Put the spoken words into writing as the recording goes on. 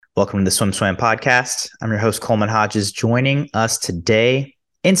Welcome to the Swim Swam podcast. I'm your host, Coleman Hodges. Joining us today,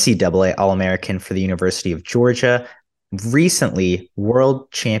 NCAA All-American for the University of Georgia, recently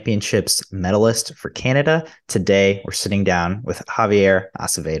World Championships medalist for Canada. Today, we're sitting down with Javier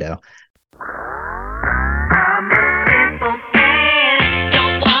Acevedo.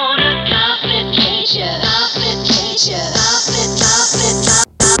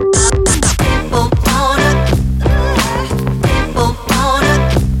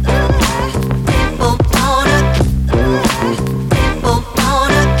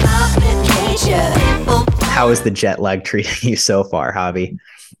 How is the jet lag treating you so far, Javi?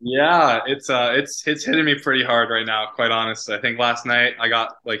 Yeah, it's hitting me pretty hard right now, quite honestly. I think last night I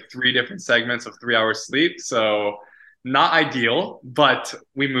got like 3 different segments of 3 hours sleep, so not ideal, but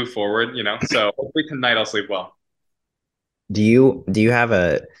we move forward, So hopefully tonight I'll sleep well. Do you have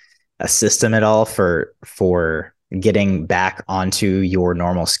a system at all for getting back onto your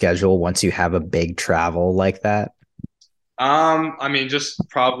normal schedule once you have a big travel like that? I mean, just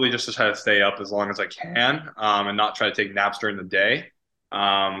probably just to try to stay up as long as I can, and not try to take naps during the day.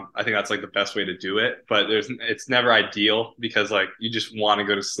 I think that's like the best way to do it, but it's never ideal because like you just want to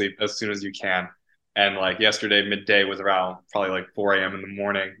go to sleep as soon as you can. And like yesterday, midday was around probably like 4 a.m. in the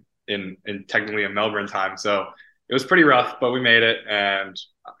morning in technically in Melbourne time. So it was pretty rough, but we made it. And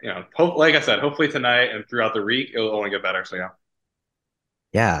like I said, hopefully tonight and throughout the week, it'll only get better. So yeah.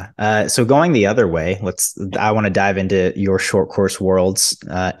 Yeah. So going the other way, I want to dive into your short course worlds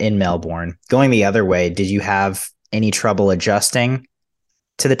in Melbourne. Going the other way, did you have any trouble adjusting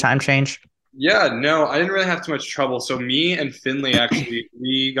to the time change? Yeah, no, I didn't really have too much trouble. So me and Finley actually,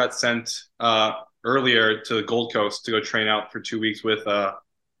 we got sent earlier to the Gold Coast to go train out for 2 weeks with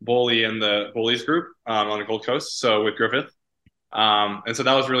Bauerle and the Bowleys group on the Gold Coast. So with Griffith. And so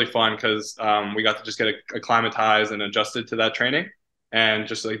that was really fun because we got to just get acclimatized and adjusted to that training and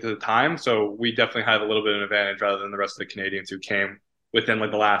just like to the time. So we definitely had a little bit of an advantage rather than the rest of the Canadians who came within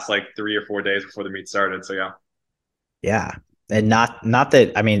like the last like 3 or 4 days before the meet started. So yeah. Yeah. And not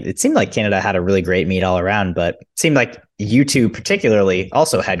that, I mean, it seemed like Canada had a really great meet all around, but it seemed like you two particularly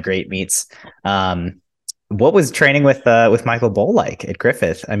also had great meets. What was training with Michael Bowl like at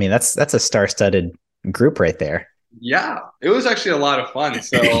Griffith? I mean, that's a star-studded group right there. Yeah, it was actually a lot of fun.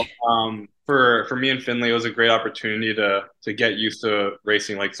 So for me and Finley, it was a great opportunity to get used to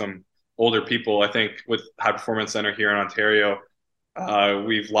racing like some older people. I think with High Performance Center here in Ontario,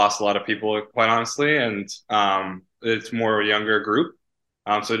 we've lost a lot of people, quite honestly, and it's more a younger group.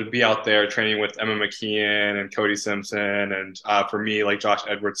 So to be out there training with Emma McKeon and Cody Simpson, and for me, like Josh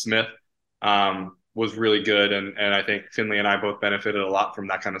Edward Smith, was really good. And I think Finley and I both benefited a lot from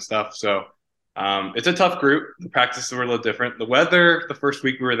that kind of stuff. So it's a tough group. The practices were a little different. The weather the first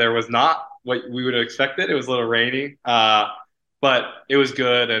week we were there was not what we would have expected. It was a little rainy, but it was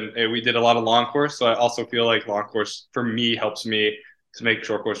good. And we did a lot of long course. So I also feel like long course for me helps me to make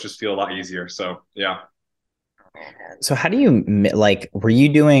short course just feel a lot easier. So yeah. So how do you were you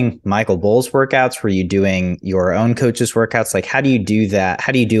doing Michael Bowles workouts? Were you doing your own coaches workouts? Like, how do you do that?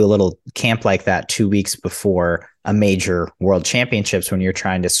 How do you do a little camp like that 2 weeks before a major world championships when you're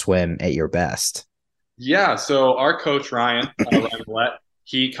trying to swim at your best? Yeah. So our coach, Ryan Millett,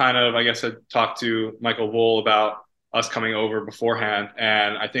 he kind of, I guess, had talked to Michael Bowl about us coming over beforehand.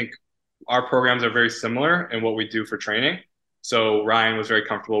 And I think our programs are very similar in what we do for training. So Ryan was very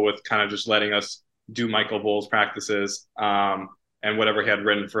comfortable with kind of just letting us do Michael Bowles practices and whatever he had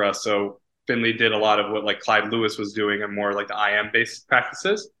written for us. So Finley did a lot of what like Clyde Lewis was doing and more like the IM based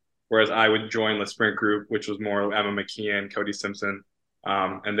practices, whereas I would join the sprint group, which was more Emma McKeon, Cody Simpson,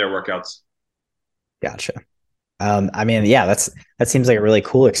 and their workouts. Gotcha. I mean, yeah, that seems like a really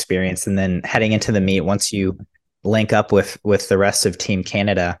cool experience. And then heading into the meet, once you link up with the rest of Team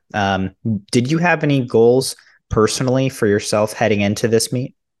Canada, did you have any goals personally for yourself heading into this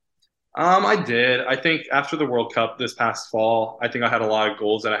meet? I did. I think after the World Cup this past fall, I think I had a lot of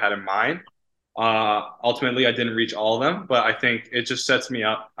goals that I had in mind. Ultimately, I didn't reach all of them, but I think it just sets me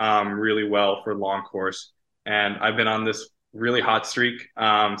up really well for long course. And I've been on this really hot streak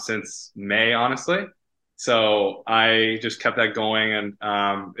since May, honestly. So I just kept that going,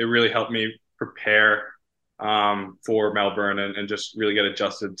 and it really helped me prepare for Melbourne and just really get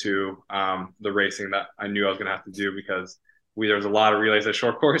adjusted to the racing that I knew I was going to have to do because there was a lot of relays at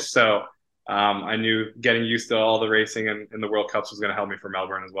short course. So I knew getting used to all the racing in the World Cups was going to help me for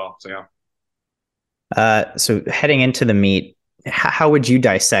Melbourne as well. So, yeah. So heading into the meet, how would you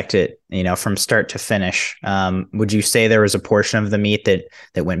dissect it, from start to finish? Would you say there was a portion of the meet that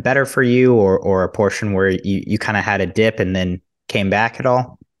went better for you or a portion where you kind of had a dip and then came back at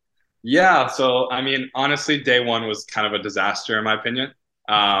all? Yeah. So, I mean, honestly, day one was kind of a disaster in my opinion.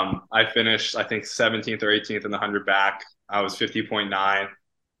 I finished, I think, 17th or 18th in the 100 back. I was 50.9.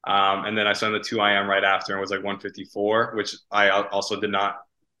 And then I swam the 2 IM right after and was like 154, which I also did not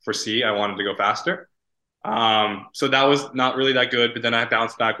foresee. I wanted to go faster. So that was not really that good, but then I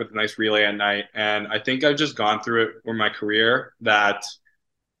bounced back with a nice relay at night. And I think I've just gone through it for my career that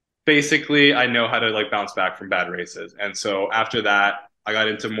basically I know how to like bounce back from bad races. And so after that, I got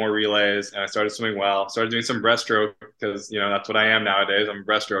into more relays and I started swimming well. Started doing some breaststroke because that's what I am nowadays. I'm a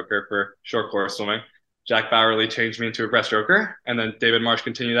breaststroker for short course swimming. Jack Bauerle changed me into a breaststroker, and then David Marsh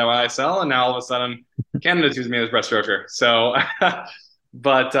continued that with ISL, and now all of a sudden Canada's using me as breaststroker. So,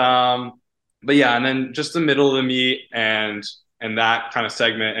 but but yeah, and then just the middle of the meet and that kind of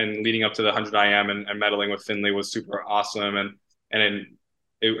segment and leading up to the 100 IM and medaling with Finley was super awesome, and and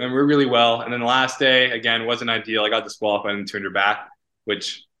we're really well. And then the last day, again, wasn't ideal. I got disqualified in 200 back,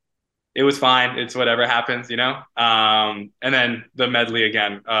 which it was fine. It's whatever happens. And then the medley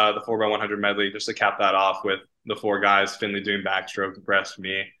again, the 4x100 medley, just to cap that off with the four guys, Finley doing backstroke, breast,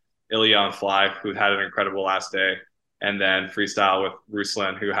 me, Ilya on fly, who had an incredible last day, and then freestyle with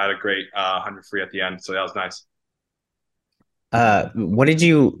Ruslan, who had a great 100 free at the end. So that was nice. What did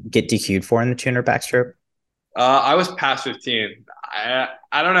you get DQ'd for in the 200 backstroke? I was past 15. I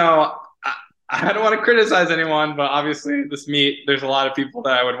don't know. I don't want to criticize anyone, but obviously this meet, there's a lot of people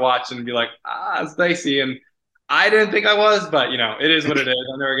that I would watch and be like, it's dicey. And I didn't think I was, but it is what it is.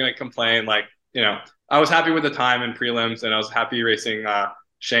 I'm never going to complain. Like, I was happy with the time in prelims and I was happy racing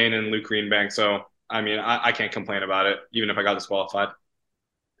Shane and Luke Greenbank. So, I mean, I can't complain about it, even if I got disqualified.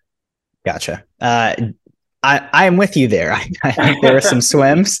 Gotcha. I am with you there. I think there were some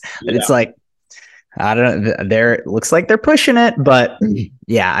swims that it's like, I don't know. There looks like they're pushing it, but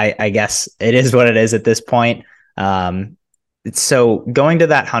yeah, I guess it is what it is at this point. So going to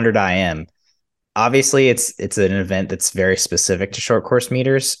that 100 IM, obviously it's an event that's very specific to short course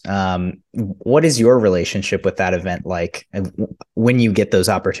meters. What is your relationship with that event like when you get those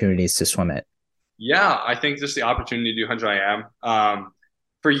opportunities to swim it? Yeah, I think just the opportunity to do 100 IM.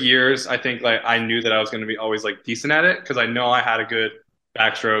 For years, I think like I knew that I was going to be always like decent at it because I know I had a good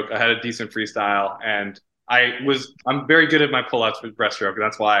backstroke. I had a decent freestyle, and I'm very good at my pullouts with breaststroke, and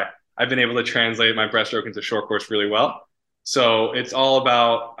that's why I've been able to translate my breaststroke into short course really well. So it's all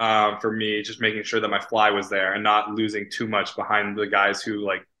about for me just making sure that my fly was there and not losing too much behind the guys who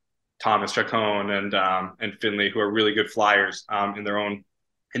like Thomas Chacon and Finley, who are really good flyers in their own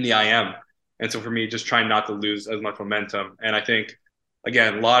in the IM. And so for me, just trying not to lose as much momentum. And I think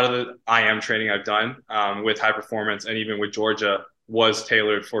again, a lot of the IM training I've done with high performance and even with Georgia was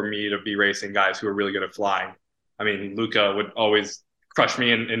tailored for me to be racing guys who are really good at flying. I mean, Luca would always crush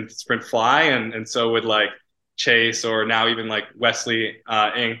me in sprint fly, and so would like Chase or now even like Wesley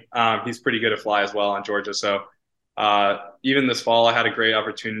Ing. He's pretty good at fly as well on Georgia. So even this fall, I had a great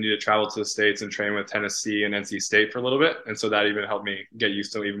opportunity to travel to the States and train with Tennessee and NC State for a little bit. And so that even helped me get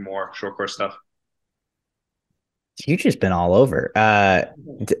used to even more short course stuff. You've just been all over.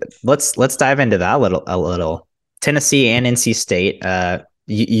 Let's dive into that a little. Tennessee and NC State.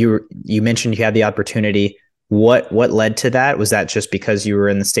 You mentioned you had the opportunity. What led to that? Was that just because you were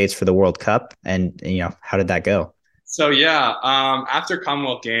in the States for the World Cup? And how did that go? So yeah, after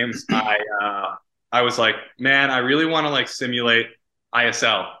Commonwealth Games, I was like, man, I really want to like simulate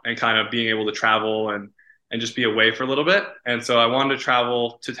ISL and kind of being able to travel and just be away for a little bit. And so I wanted to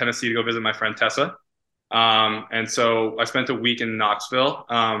travel to Tennessee to go visit my friend Tessa. And so I spent a week in Knoxville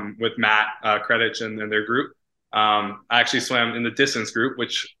with Matt Kredich and their group. I actually swam in the distance group,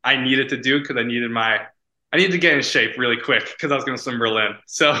 which I needed to do because I needed to get in shape really quick because I was going to swim Berlin.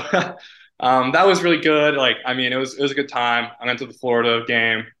 So that was really good. Like, I mean, it was a good time. I went to the Florida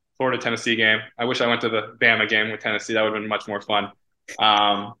Tennessee game. I wish I went to the Bama game with Tennessee. That would have been much more fun.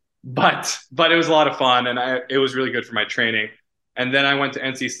 But it was a lot of fun, and it was really good for my training. And then I went to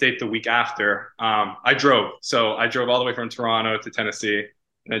NC State the week after. I drove. So I drove all the way from Toronto to Tennessee,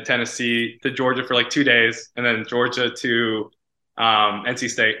 and then Tennessee to Georgia for like 2 days, and then Georgia to NC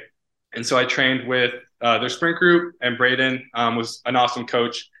State. And so I trained with their sprint group, and Braden was an awesome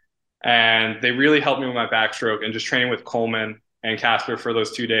coach. And they really helped me with my backstroke and just training with Coleman and Casper for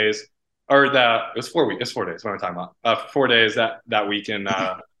those 2 days. It was 4 weeks. It's 4 days. What am I talking about? 4 days that week in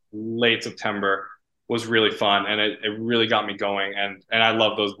late September was really fun, and it really got me going. And I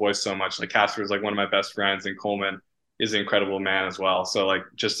love those boys so much. Like Casper is like one of my best friends, and Coleman is an incredible man as well. So like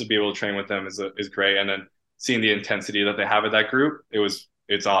just to be able to train with them is great. And then seeing the intensity that they have at that group,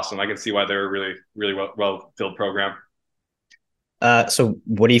 it's awesome. I can see why they're a really really well filled program. So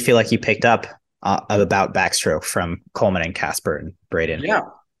what do you feel like you picked up about backstroke from Coleman and Casper and Braden? Yeah.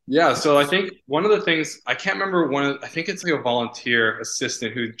 Yeah, so I think one of the things I can't remember I think it's like a volunteer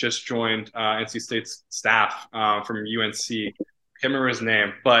assistant who just joined NC State's staff from UNC. Can't remember his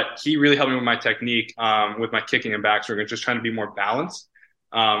name, but he really helped me with my technique, with my kicking and backstroke, and just trying to be more balanced.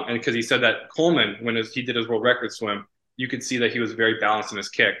 And because he said that Coleman, he did his world record swim, you could see that he was very balanced in his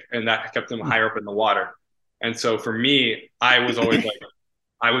kick, and that kept him higher up in the water. And so for me, I was always like,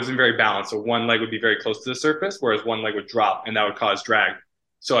 I wasn't very balanced. So one leg would be very close to the surface, whereas one leg would drop, and that would cause drag.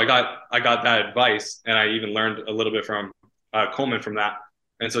 So I got that advice, and I even learned a little bit from Coleman from that.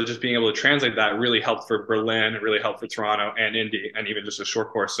 And so just being able to translate that really helped for Berlin, really helped for Toronto and Indy, and even just a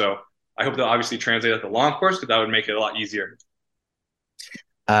short course. So I hope they'll obviously translate at the long course because that would make it a lot easier.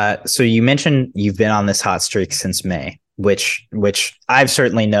 So you mentioned you've been on this hot streak since May, which I've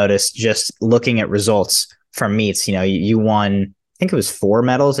certainly noticed just looking at results from meets. You won, I think it was 4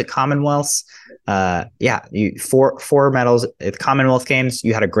 medals at Commonwealths. Yeah, four medals at Commonwealth Games.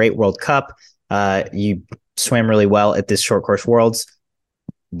 You had a great World Cup. You swam really well at this short course Worlds.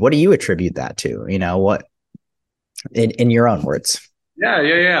 What do you attribute that to? What in your own words?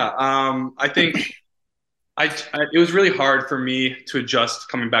 Yeah. I think it was really hard for me to adjust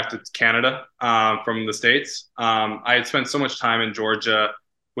coming back to Canada from the States. I had spent so much time in Georgia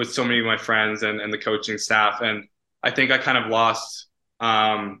with so many of my friends and the coaching staff, and I think I kind of lost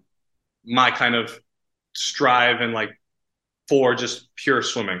my kind of strive and like for just pure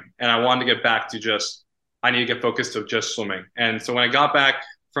swimming. And I wanted to get back to just I need to get focused to just swimming. And so when I got back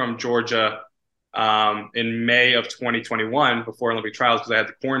from Georgia in May of 2021 before Olympic trials, because I had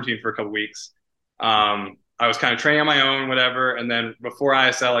to quarantine for a couple weeks. I was kind of training on my own, whatever. And then before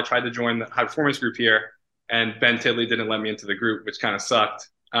ISL, I tried to join the high performance group here, and Ben Tidley didn't let me into the group, which kind of sucked.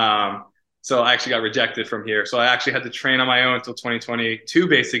 So I actually got rejected from here. So I actually had to train on my own until 2022,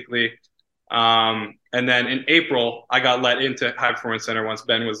 basically. And then in April, I got let into High Performance Center once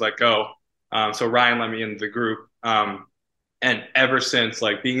Ben was let go. So Ryan let me into the group. And ever since,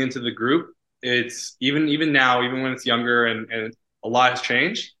 like being into the group, it's even now, even when it's younger and a lot has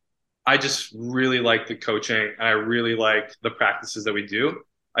changed, I just really like the coaching and I really like the practices that we do.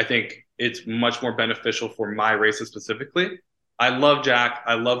 I think it's much more beneficial for my races specifically. I love Jack.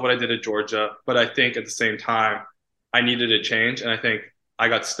 I love what I did at Georgia, but I think at the same time, I needed a change. And I think I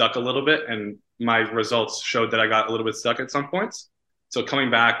got stuck a little bit, and my results showed that I got a little bit stuck at some points. So coming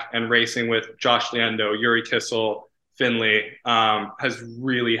back and racing with Josh Leando, Yuri Kissel, Finley has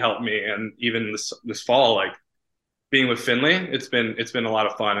really helped me. And even this fall, like being with Finley, it's been a lot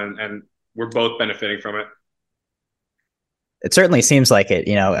of fun, and we're both benefiting from it. It certainly seems like it,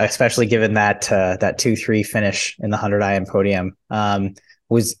 especially given that 2-3 finish in the 100 IM podium.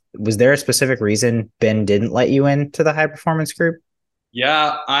 Was there a specific reason Ben didn't let you into the high performance group?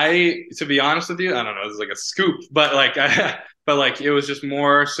 Yeah, to be honest with you, I don't know, this is like a scoop, but like but like it was just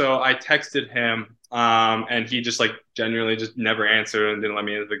more so I texted him, and he just like genuinely just never answered and didn't let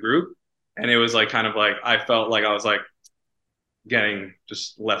me into the group. And it was like kind of like I felt like I was like getting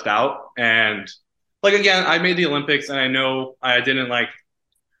just left out. And like again, I made the Olympics, and I know I didn't like.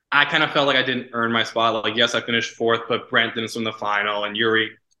 I kind of felt like I didn't earn my spot. Like yes, I finished fourth, but Brent didn't swim the final, and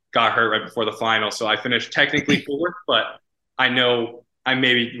Yuri got hurt right before the final, so I finished technically fourth, but I know I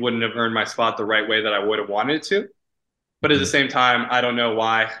maybe wouldn't have earned my spot the right way that I would have wanted to. But at the same time, I don't know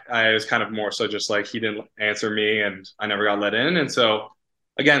why. I was kind of more so just like he didn't answer me, and I never got let in. And so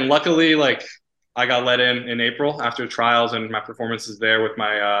again, luckily, like I got let in April after trials and my performances there with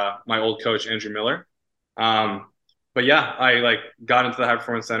my old coach Andrew Miller. Um, but yeah, I like got into the high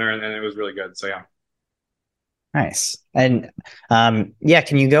performance center, and it was really good. So yeah. Nice. And yeah,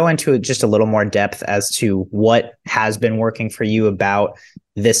 can you go into just a little more depth as to what has been working for you about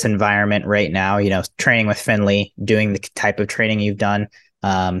this environment right now? Training with Finley, doing the type of training you've done,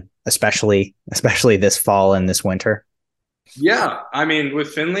 especially this fall and this winter. Yeah, I mean,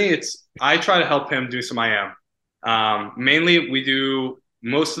 with Finley, I try to help him do some IM. Mainly, we do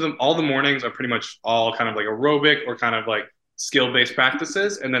most of them. All the mornings are pretty much all kind of like aerobic or kind of like skill based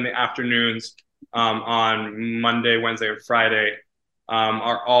practices, and then the afternoons on Monday, Wednesday, and Friday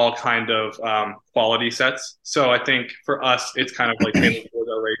are all kind of quality sets. So I think for us, it's kind of like tailored towards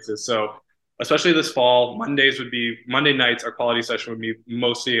our races. So especially this fall, Monday nights. Our quality session would be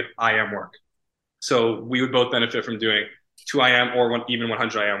mostly IM work. So we would both benefit from doing 2 IM or even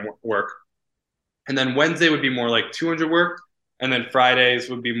 100 IM work. And then Wednesday would be more like 200 work. And then Fridays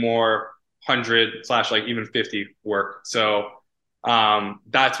would be more 100 slash like even 50 work. So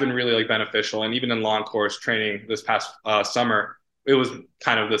that's been really like beneficial. And even in long course training this past summer, it was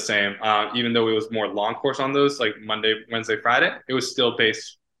kind of the same. Even though it was more long course on those, like Monday, Wednesday, Friday, it was still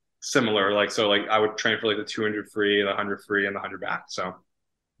based similar. Like, so like I would train for like the 200 free, the 100 free, and the 100 back. So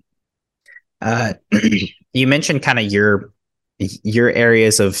Uh, you mentioned kind of your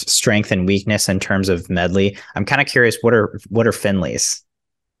areas of strength and weakness in terms of medley. I'm kind of curious, what are Finley's?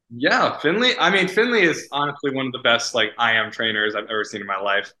 Yeah, Finley. I mean, Finley is honestly one of the best like IM trainers I've ever seen in my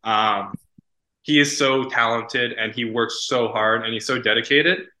life. He is so talented and he works so hard and he's so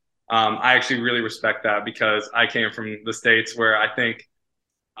dedicated. I actually really respect that because I came from the States where I think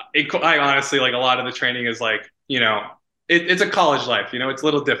I honestly like a lot of the training is like, it's a college life, it's a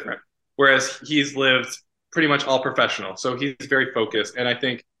little different. Whereas he's lived pretty much all professional. So he's very focused. And I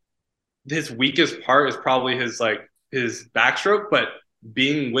think his weakest part is probably his backstroke, but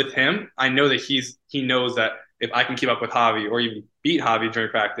being with him, I know that he knows that if I can keep up with Javi or even beat Javi during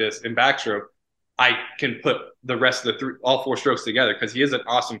practice in backstroke, I can put the rest of all four strokes together because he is an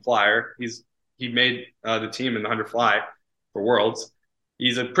awesome flyer. He made the team in the 100 fly for Worlds.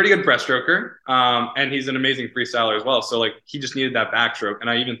 He's a pretty good breaststroker, and he's an amazing freestyler as well. So like he just needed that backstroke, and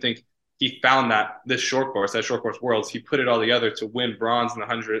I even think he found that this short course, that short course Worlds, he put it all together to win bronze in the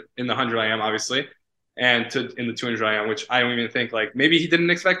 100 IM, obviously, and in the 200 IM, which I don't even think like maybe he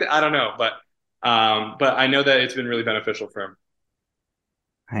didn't expect it. I don't know, but I know that it's been really beneficial for him.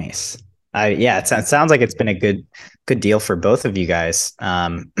 Nice. Yeah, it sounds like it's been a good deal for both of you guys.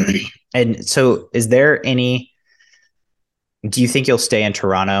 And so, is there any? Do you think you'll stay in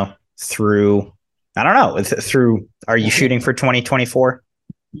Toronto through? I don't know. Through, are you shooting for 2024?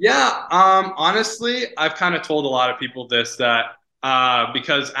 Yeah, honestly, I've kind of told a lot of people this that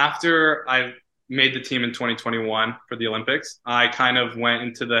because after I made the team in 2021 for the Olympics, I kind of went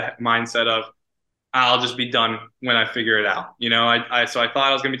into the mindset of I'll just be done when I figure it out. So I thought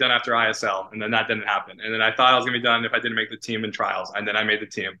I was gonna be done after ISL, and then that didn't happen. And then I thought I was gonna be done if I didn't make the team in trials, and then I made the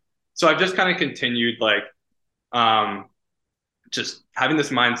team. So I've just kind of continued like um, just having this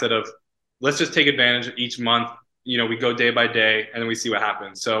mindset of let's just take advantage of each month. We go day by day and then we see what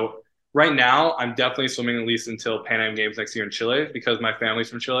happens. So right now, I'm definitely swimming at least until Pan Am Games next year in Chile because my family's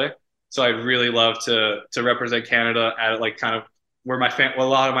from Chile. So I'd really love to represent Canada at like kind of where a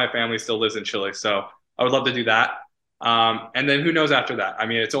lot of my family still lives in Chile. So I would love to do that. And then who knows after that? I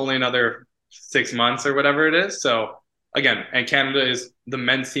mean, it's only another 6 months or whatever it is. So again, and Canada is the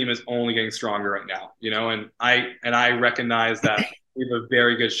men's team is only getting stronger right now, and I recognize that we have a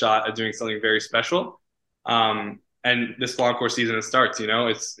very good shot at doing something very special. And this long course season it starts,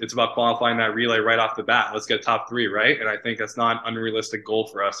 it's about qualifying that relay right off the bat. Let's get top three, right? And I think that's not an unrealistic goal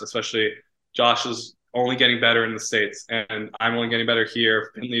for us, especially Josh is only getting better in the States, and I'm only getting better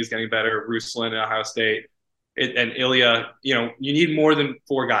here. Finley's getting better, Ruslan at Ohio State, and Ilya. You need more than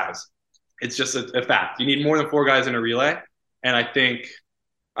four guys. It's just a fact. You need more than four guys in a relay, and I think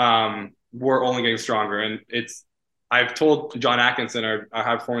we're only getting stronger. And I've told John Atkinson, our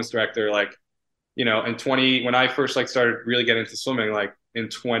high performance director, like in when I first like started really getting into swimming, like in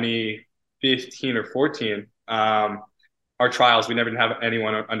 2015 or 14, our trials we never have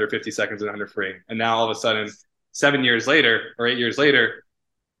anyone under 50 seconds in 100 free, and now all of a sudden, 7 years later or 8 years later,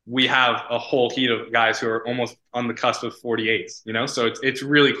 we have a whole heat of guys who are almost on the cusp of 48s. So it's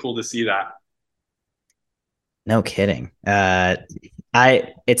really cool to see that. No kidding. I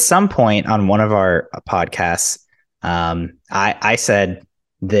at some point on one of our podcasts, I said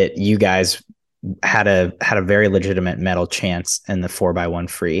that you guys had a very legitimate medal chance in the 4x1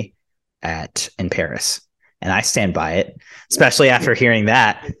 free in Paris, and I stand by it, especially after hearing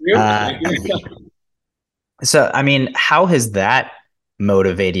that. So, I mean, how has that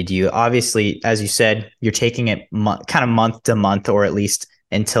motivated you? Obviously, as you said, you're taking it kind of month to month, or at least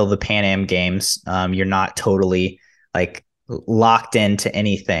until the Pan Am Games. You're not totally like locked into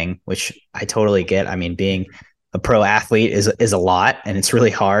anything, which I totally get. I mean, being a pro athlete is a lot, and it's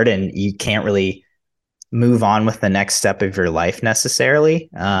really hard, and you can't really move on with the next step of your life necessarily.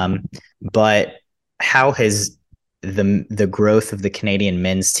 But how has the growth of the Canadian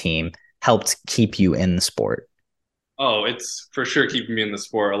men's team helped keep you in the sport? Oh, it's for sure keeping me in the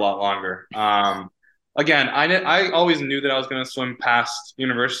sport a lot longer. Again, I always knew that I was going to swim past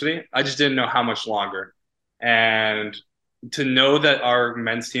university. I just didn't know how much longer. And to know that our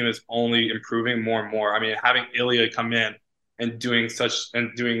men's team is only improving more and more. I mean, having Ilya come in and doing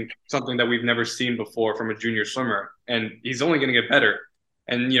something that we've never seen before from a junior swimmer, and he's only going to get better.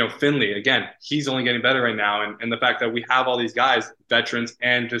 And Finley again, he's only getting better right now. And the fact that we have all these guys, veterans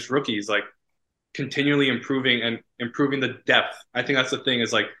and just rookies, like continually improving and improving the depth. I think that's the thing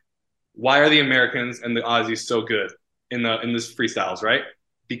is like, why are the Americans and the Aussies so good in this freestyles, right?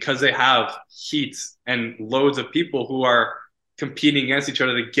 Because they have heats and loads of people who are competing against each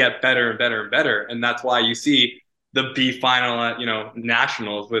other to get better and better and better. And that's why you see the B final at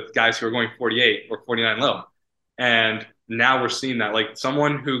nationals with guys who are going 48 or 49 low. And now we're seeing that. Like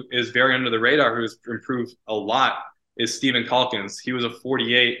someone who is very under the radar, who's improved a lot, is Stephen Calkins. He was a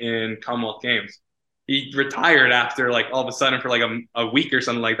 48 in Commonwealth Games. He retired after like all of a sudden for like a week or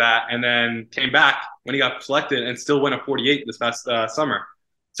something like that, and then came back when he got selected and still went a 48 this past summer.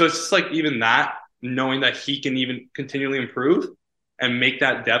 So it's just like even that, knowing that he can even continually improve and make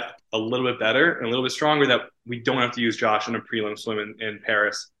that depth a little bit better and a little bit stronger, that we don't have to use Josh in a prelim swim in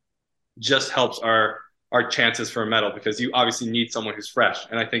Paris, just helps our chances for a medal, because you obviously need someone who's fresh.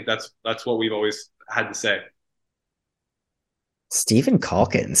 And I think that's what we've always had to say. Stephen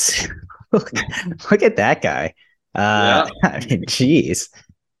Calkins. Look at that guy. Yeah. I mean, geez,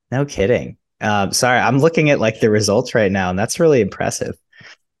 no kidding. Sorry, I'm looking at like the results right now, and that's really impressive.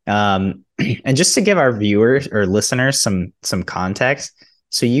 And just to give our viewers or listeners some context,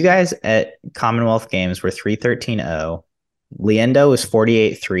 so you guys at Commonwealth Games were 313-0. Liendo was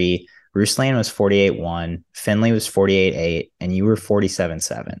 48-3. Ruslan was 48-1. Finley was 48-8, and you were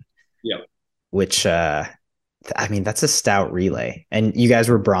 47-7. Yeah. Which I mean, that's a stout relay. And you guys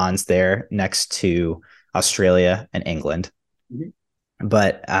were bronze there next to Australia and England. Mm-hmm.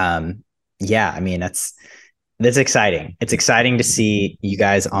 But yeah, I mean, that's exciting. It's exciting to see you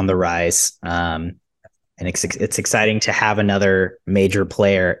guys on the rise. And it's exciting to have another major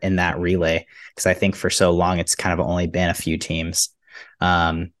player in that relay, because I think for so long it's kind of only been a few teams.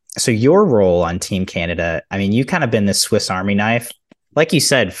 So your role on Team Canada, I mean, you kind of been this Swiss Army knife. Like you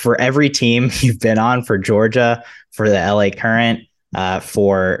said, for every team you've been on, for Georgia, for the LA Current,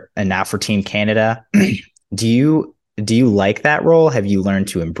 and now for Team Canada, do you like that role? Have you learned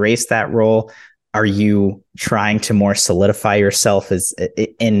to embrace that role? Are you trying to more solidify yourself as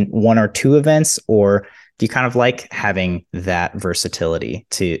in one or two events, or do you kind of like having that versatility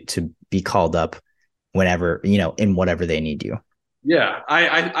to be called up whenever, in whatever they need you? Yeah,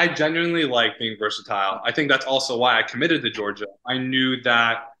 I genuinely like being versatile. I think that's also why I committed to Georgia. I knew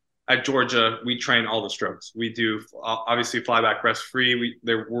that at Georgia we train all the strokes. We do obviously flyback, breast free.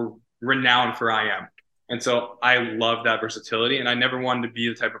 We're renowned for IM, and so I love that versatility. And I never wanted to be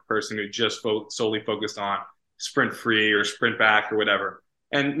the type of person who just solely focused on sprint free or sprint back or whatever.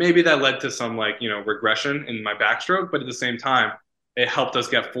 And maybe that led to some regression in my backstroke, but at the same time, it helped us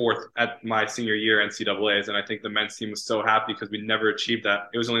get fourth at my senior year NCAAs. And I think the men's team was so happy because we never achieved that.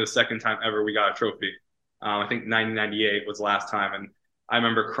 It was only the second time ever we got a trophy. I think 1998 was the last time. And I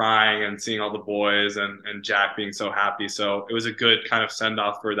remember crying and seeing all the boys and Jack being so happy. So it was a good kind of send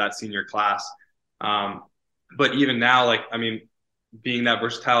off for that senior class. But even now, being that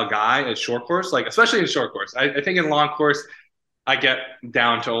versatile guy at short course, especially in short course, I think in long course, I get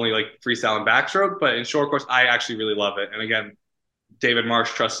down to only freestyle and backstroke, but in short course, I actually really love it. And again, David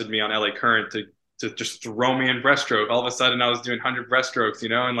Marsh trusted me on LA Current to just throw me in breaststroke. All of a sudden, I was doing 100 breaststrokes,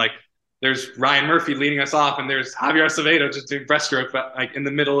 and there's Ryan Murphy leading us off, and there's Javier Acevedo just doing breaststroke, but in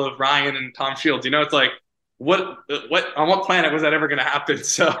the middle of Ryan and Tom Shields. It's what on what planet was that ever going to happen?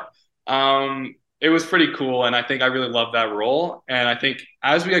 So it was pretty cool, and I think I really love that role. And I think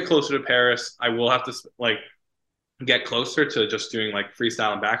as we get closer to Paris, I will have to get closer to just doing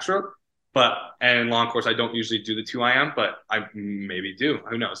freestyle and backstroke. And long course, I don't usually do the 2IM, but I maybe do.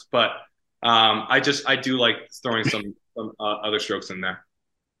 Who knows? But I do like throwing some other strokes in there.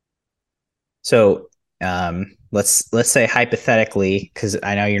 So let's say hypothetically, because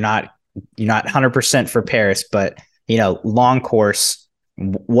I know you're not 100% for Paris, but long course,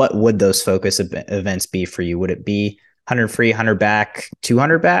 what would those focus events be for you? Would it be 100 free, 100 back,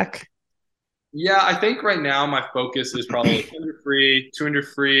 200 back? Yeah, I think right now my focus is probably 100 free, 200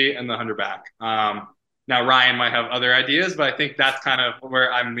 free, and the 100 back. Now Ryan might have other ideas, but I think that's kind of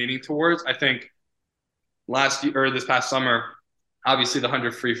where I'm leaning towards. I think last year or this past summer, obviously the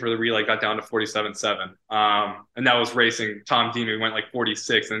 100 free for the relay got down to 47.7, and that was racing Tom Dean, who went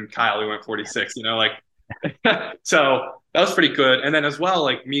 46, and Kyle, who went 46. So that was pretty good. And then as well,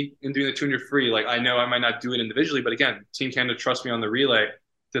 me in doing the 200 free, I know I might not do it individually, but again, Team Canada trusts me on the relay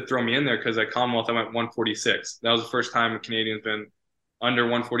to throw me in there, because at Commonwealth I went 146. That was the first time a Canadian's been under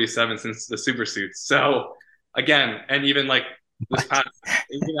 147 since the super suits. So again, and even this past,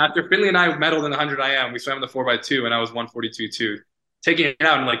 even after Finley and I medaled in the 100 IM, we swam the 4x2 and I was 142.2, taking it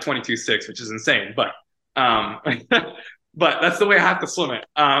out in 22.6, which is insane. But but that's the way I have to swim it.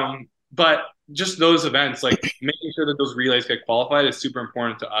 But just those events, making sure that those relays get qualified is super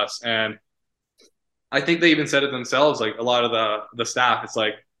important to us. And I think they even said it themselves, a lot of the staff, it's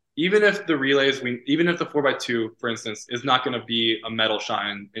even if the relays, even if the 4x2, for instance, is not going to be a medal shot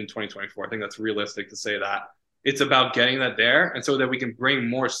in 2024, I think that's realistic to say that. It's about getting that there, and so that we can bring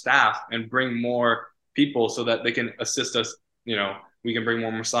more staff and bring more people so that they can assist us. We can bring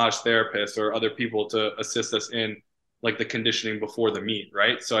more massage therapists or other people to assist us in like the conditioning before the meet,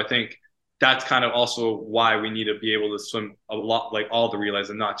 right? So I think that's kind of also why we need to be able to swim a lot, like all the relays,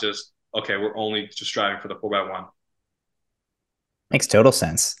 and not just, okay, we're only just striving for the 4x1. Makes total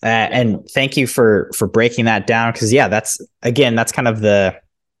sense. And thank you for breaking that down. Cause yeah, that's kind of the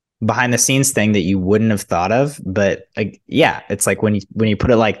behind the scenes thing that you wouldn't have thought of. But yeah, it's like when you put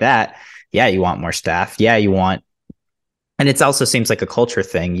it like that, yeah, you want more staff. Yeah, you want, and it also seems like a culture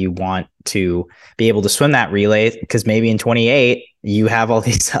thing. You want to be able to swim that relay because maybe in 28, you have all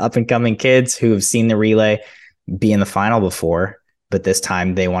these up and coming kids who have seen the relay be in the final before, but this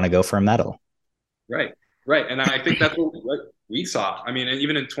time they want to go for a medal. Right. Right. And I think that's what we saw. I mean,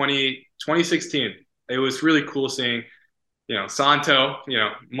 even in 2016, it was really cool seeing, Santo,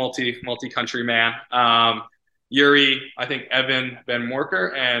 multi-country man, Yuri, I think Evan, Ben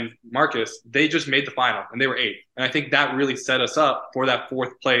Morker, and Marcus, they just made the final and they were 8th. And I think that really set us up for that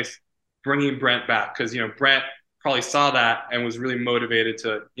 4th place, bringing Brent back. Because, Brent probably saw that and was really motivated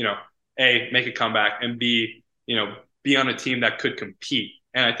to, A, make a comeback, and B, be on a team that could compete.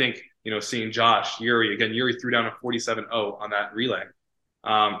 And I think, seeing Josh, Yuri threw down a 47.0 on that relay.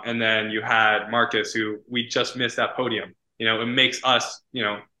 And then you had Marcus, who we just missed that podium. It makes us,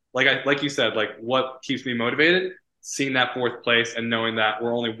 like you said, like what keeps me motivated, seeing that 4th place and knowing that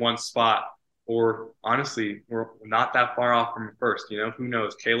we're only one spot, or honestly, we're not that far off from 1st. Who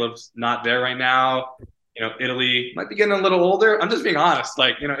knows? Caleb's not there right now. Italy might be getting a little older. I'm just being honest.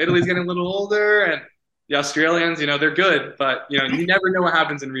 Like, Italy's getting a little older, and the Australians, they're good, but you never know what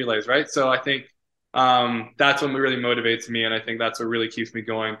happens in relays, right? So I think that's what really motivates me, and I think that's what really keeps me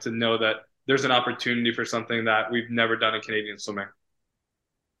going, to know that there's an opportunity for something that we've never done in Canadian swimming.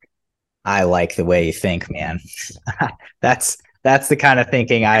 I like the way you think, man. That's the kind of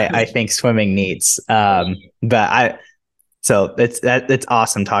thinking I think swimming needs. So it's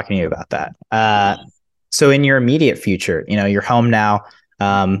awesome talking to you about that. So in your immediate future, you're home now.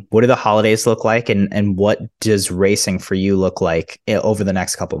 What do the holidays look like, and what does racing for you look like over the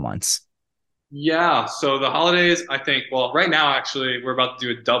next couple months? Yeah, so the holidays, I think, well, right now, actually, we're about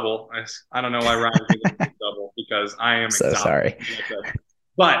to do a double. I don't know why Ryan's doing a double, because I am so sorry.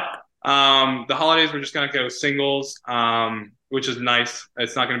 But the holidays, we're just going to go singles, which is nice.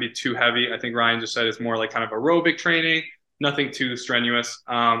 It's not going to be too heavy. I think Ryan just said it's more like kind of aerobic training, nothing too strenuous.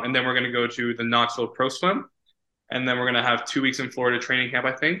 And then we're going to go to the Knoxville Pro Swim. And then we're going to have 2 weeks in Florida training camp,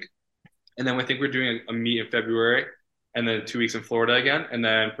 I think. And then we think we're doing a meet in February, and then 2 weeks in Florida again, and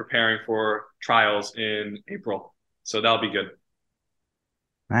then preparing for trials in April. So that'll be good.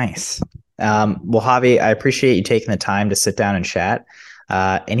 Nice. Well, Javi, I appreciate you taking the time to sit down and chat.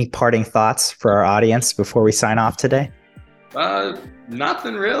 Any parting thoughts for our audience before we sign off today?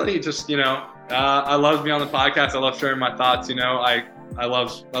 Nothing really. Just, I love being on the podcast. I love sharing my thoughts. I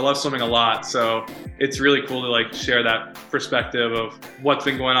love swimming a lot. So it's really cool to share that perspective of what's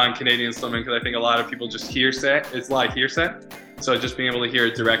been going on in Canadian swimming, because I think a lot of people just hearsay. It's like hearsay. So just being able to hear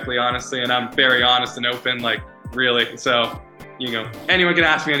it directly, honestly, and I'm very honest and open, really. So, anyone can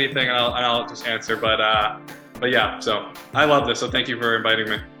ask me anything and I'll just answer. But yeah, so I love this. So thank you for inviting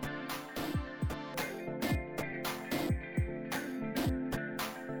me.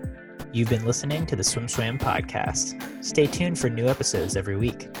 You've been listening to the Swim Swam podcast. Stay tuned for new episodes every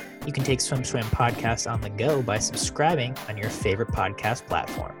week. You can take Swim Swam podcast on the go by subscribing on your favorite podcast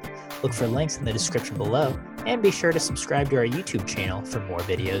platform. Look for links in the description below, and be sure to subscribe to our YouTube channel for more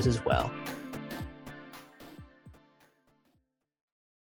videos as well.